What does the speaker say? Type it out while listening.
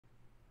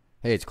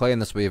Hey, it's Clay,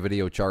 and this will be a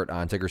video chart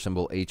on ticker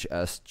symbol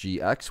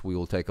HSGX. We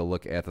will take a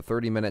look at the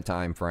 30-minute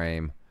time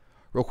frame.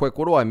 Real quick,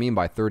 what do I mean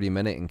by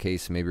 30-minute in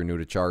case maybe you're new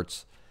to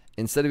charts?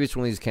 Instead of each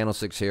one of these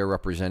candlesticks here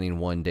representing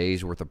 1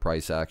 day's worth of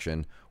price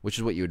action, which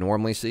is what you would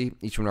normally see,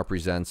 each one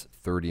represents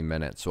 30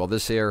 minutes. So while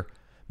this here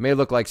may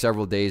look like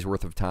several days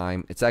worth of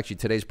time, it's actually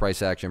today's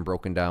price action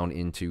broken down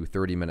into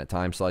 30-minute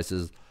time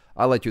slices.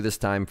 I like to this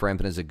time frame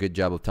that does a good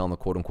job of telling the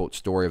quote-unquote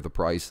story of the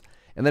price,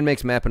 and then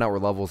makes mapping out where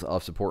levels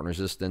of support and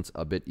resistance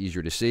a bit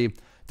easier to see.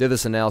 Did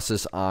this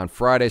analysis on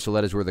Friday, so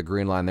that is where the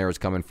green line there is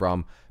coming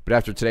from. But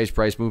after today's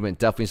price movement,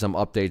 definitely some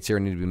updates here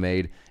need to be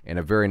made, and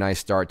a very nice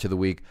start to the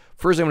week.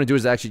 First thing I'm going to do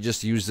is actually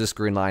just use this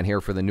green line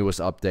here for the newest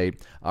update.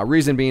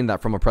 Reason being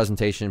that from a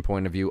presentation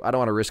point of view, I don't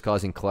want to risk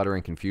causing clutter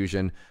and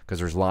confusion because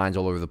there's lines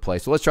all over the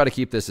place. So let's try to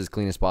keep this as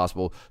clean as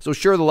possible. So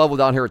sure, the level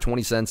down here at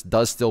 20 cents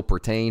does still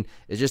pertain.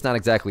 It's just not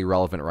exactly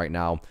relevant right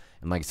now.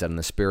 And like I said, in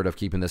the spirit of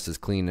keeping this as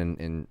clean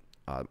and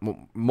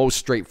most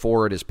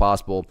straightforward as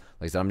possible,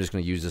 like I said, I'm just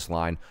going to use this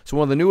line. So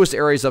one of the newest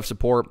areas of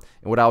support,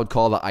 and what I would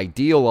call the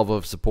ideal level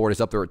of support, is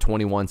up there at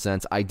 21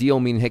 cents. Ideal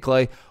meaning, hey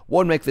Clay, what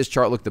would make this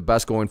chart look the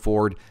best going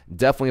forward?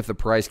 Definitely if the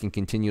price can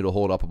continue to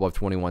hold up above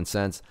 21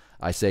 cents.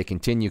 I say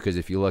continue because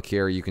if you look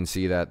here, you can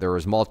see that there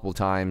was multiple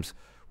times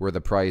where the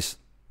price,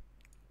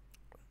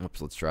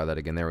 let's try that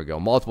again. There we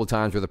go. Multiple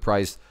times where the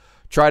price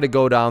tried to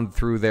go down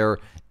through there,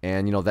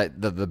 and you know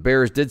that the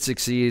bears did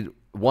succeed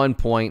 1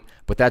 point,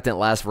 but that didn't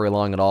last very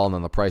long at all, and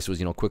then the price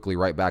was, quickly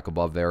right back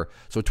above there.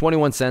 So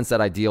 21 cents,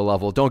 that ideal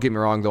level. Don't get me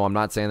wrong, though. I'm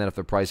not saying that if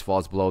the price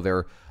falls below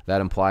there, that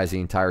implies the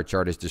entire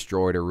chart is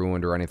destroyed or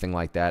ruined or anything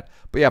like that.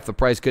 But yeah, if the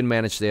price could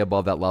manage to stay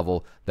above that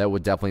level, that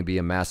would definitely be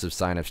a massive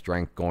sign of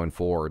strength going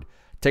forward.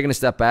 Taking a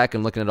step back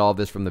and looking at all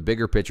this from the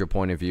bigger picture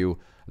point of view,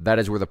 that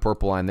is where the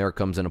purple line there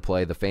comes into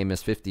play, the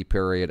famous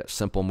 50-period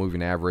simple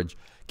moving average.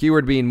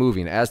 Keyword being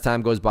moving. As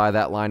time goes by,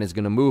 that line is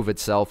going to move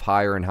itself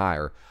higher and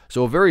higher.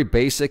 So a very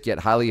basic yet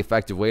highly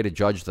effective way to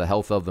judge the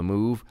health of the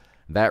move,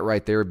 that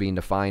right there being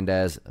defined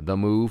as the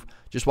move.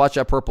 Just watch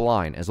that purple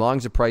line. As long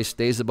as the price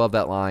stays above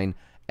that line,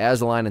 as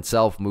the line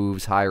itself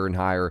moves higher and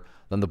higher,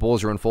 then the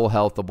bulls are in full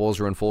health, the bulls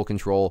are in full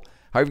control.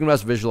 However you can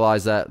best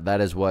visualize that,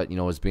 that is what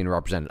is being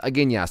represented.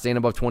 Again, yeah, staying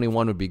above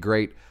 21 would be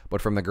great,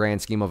 but from the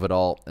grand scheme of it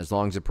all, as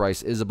long as the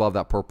price is above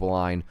that purple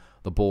line,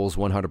 the bulls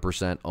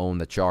 100% own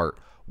the chart.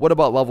 What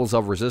about levels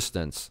of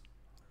resistance?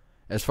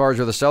 As far as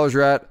where the sellers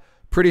are at,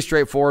 pretty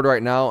straightforward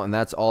right now, and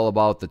that's all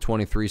about the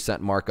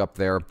 23-cent mark up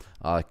there.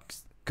 A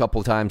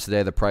couple times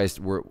today, the price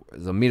was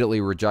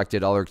immediately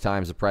rejected. Other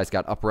times, the price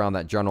got up around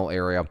that general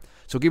area.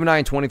 So keep an eye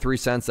on 23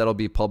 cents. That'll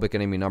be public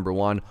enemy number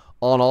one.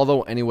 All in all,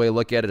 though, any way you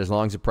look at it, as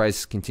long as the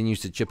price continues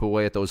to chip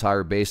away at those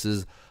higher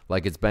bases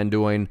like it's been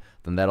doing,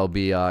 then that'll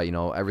be,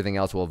 everything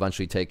else will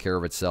eventually take care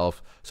of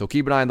itself. So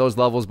keep an eye on those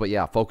levels. But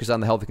yeah, focus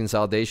on the healthy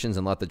consolidations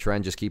and let the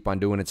trend just keep on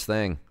doing its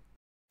thing.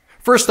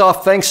 First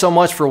off, thanks so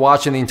much for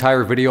watching the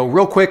entire video.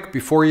 Real quick,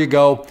 before you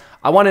go,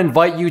 I want to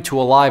invite you to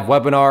a live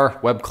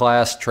webinar, web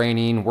class,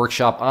 training,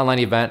 workshop, online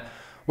event,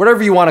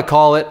 whatever you want to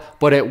call it,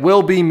 but it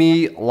will be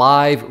me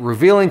live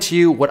revealing to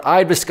you what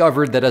I've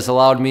discovered that has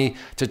allowed me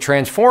to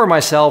transform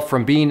myself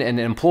from being an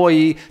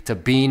employee to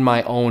being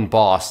my own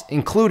boss,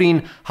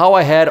 including how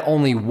I had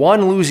only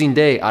one losing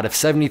day out of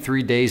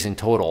 73 days in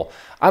total.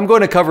 I'm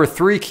going to cover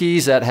 3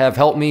 keys that have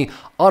helped me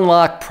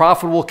unlock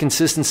profitable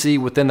consistency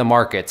within the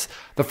markets.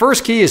 The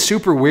first key is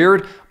super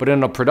weird, but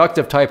in a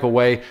productive type of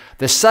way.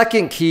 The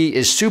second key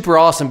is super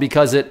awesome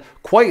because it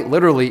quite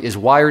literally is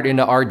wired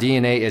into our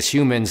DNA as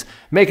humans,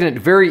 making it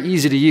very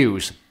easy to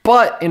use.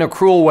 But in a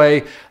cruel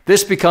way,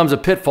 this becomes a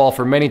pitfall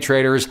for many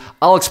traders.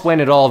 I'll explain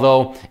it all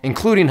though,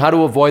 including how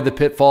to avoid the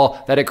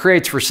pitfall that it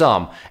creates for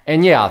some.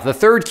 And yeah, the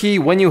third key,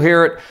 when you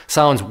hear it,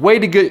 sounds way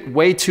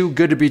too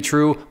good to be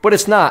true, but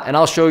it's not, and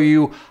I'll show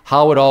you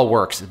how it all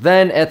works.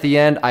 Then at the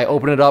end, I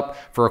open it up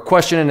for a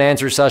question and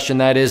answer session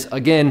that is,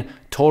 again,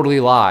 totally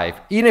live.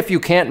 Even if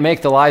you can't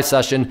make the live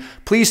session,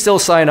 please still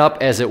sign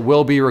up as it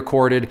will be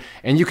recorded,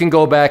 and you can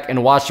go back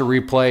and watch the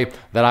replay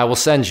that I will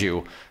send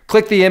you.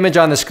 Click the image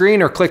on the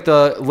screen or click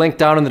the link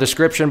down in the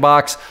description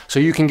box so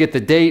you can get the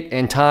date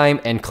and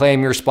time and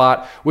claim your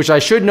spot, which I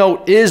should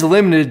note is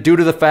limited due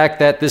to the fact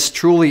that this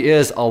truly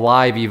is a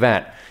live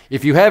event.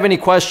 If you have any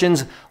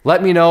questions,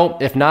 let me know.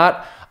 If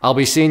not, I'll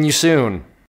be seeing you soon.